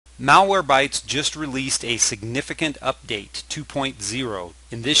MalwareBytes just released a significant update 2.0.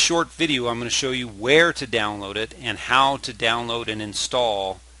 In this short video I'm going to show you where to download it and how to download and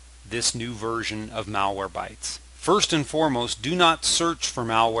install this new version of MalwareBytes. First and foremost, do not search for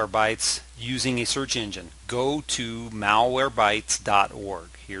MalwareBytes using a search engine. Go to MalwareBytes.org.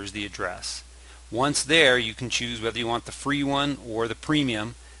 Here's the address. Once there, you can choose whether you want the free one or the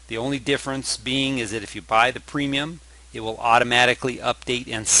premium. The only difference being is that if you buy the premium, it will automatically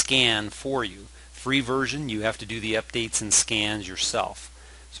update and scan for you. Free version, you have to do the updates and scans yourself.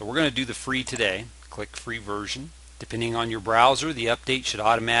 So we're going to do the free today. Click free version. Depending on your browser, the update should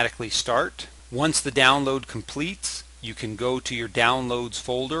automatically start. Once the download completes, you can go to your downloads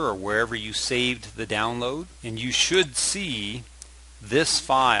folder or wherever you saved the download, and you should see this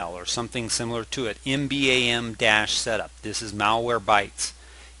file or something similar to it, mbam-setup. This is MalwareBytes.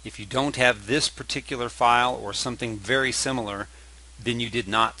 If you don't have this particular file or something very similar, then you did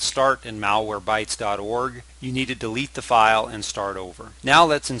not start in MalwareBytes.org. You need to delete the file and start over. Now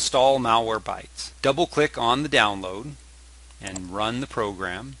let's install MalwareBytes. Double-click on the download and run the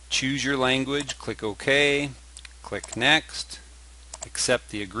program. Choose your language, click OK, click Next, accept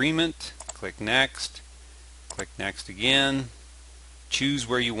the agreement, click Next again. Choose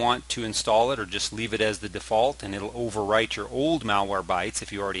where you want to install it or just leave it as the default and it'll overwrite your old MalwareBytes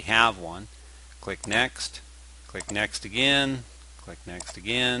if you already have one. Click Next again, click Next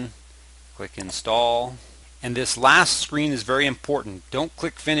again, click Install. And this last screen is very important. Don't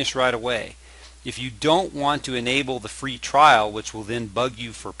click Finish right away. If you don't want to enable the free trial, which will then bug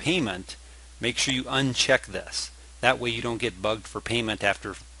you for payment, make sure you uncheck this. That way you don't get bugged for payment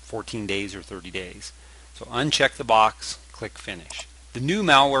after 14 days or 30 days. So uncheck the box, click Finish. The new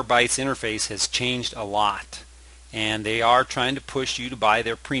MalwareBytes interface has changed a lot, and they are trying to push you to buy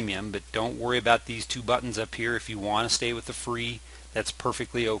their premium, but don't worry about these two buttons up here. If you want to stay with the free, that's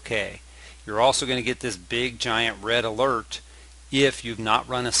perfectly okay. You're also going to get this big giant red alert if you've not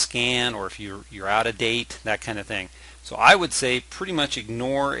run a scan or if you're out of date, that kind of thing. So I would say pretty much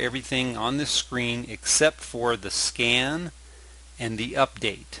ignore everything on this screen except for the scan and the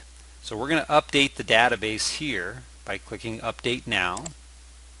update. So we're going to update the database here by clicking Update Now.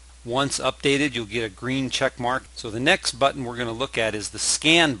 Once updated, you'll get a green check mark. So the next button we're going to look at is the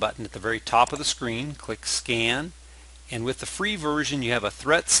Scan button at the very top of the screen. Click Scan, and with the free version you have a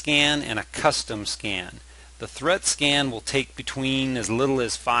threat scan and a custom scan. The threat scan will take between as little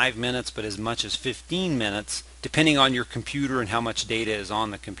as 5 minutes but as much as 15 minutes depending on your computer and how much data is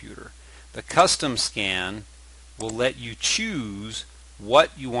on the computer. The custom scan will let you choose what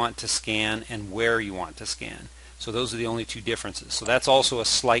you want to scan and where you want to scan. So those are the only two differences. So that's also a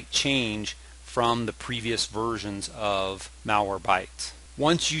slight change from the previous versions of MalwareBytes.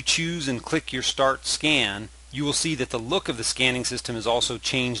 Once you choose and click your Start Scan, you will see that the look of the scanning system has also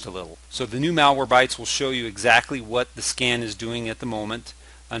changed a little. So the new MalwareBytes will show you exactly what the scan is doing at the moment.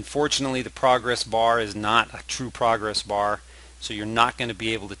 Unfortunately, the progress bar is not a true progress bar, so you're not going to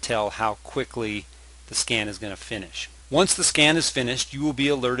be able to tell how quickly the scan is going to finish. Once the scan is finished, you will be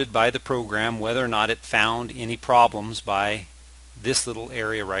alerted by the program whether or not it found any problems by this little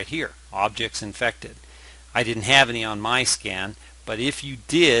area right here, Objects Infected. I didn't have any on my scan, but if you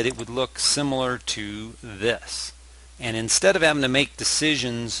did, it would look similar to this. And instead of having to make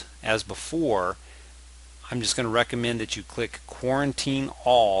decisions as before, I'm just going to recommend that you click Quarantine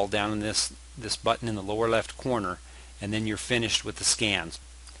All down in this button in the lower left corner, and then you're finished with the scans.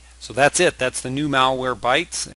 So that's it. That's the new MalwareBytes.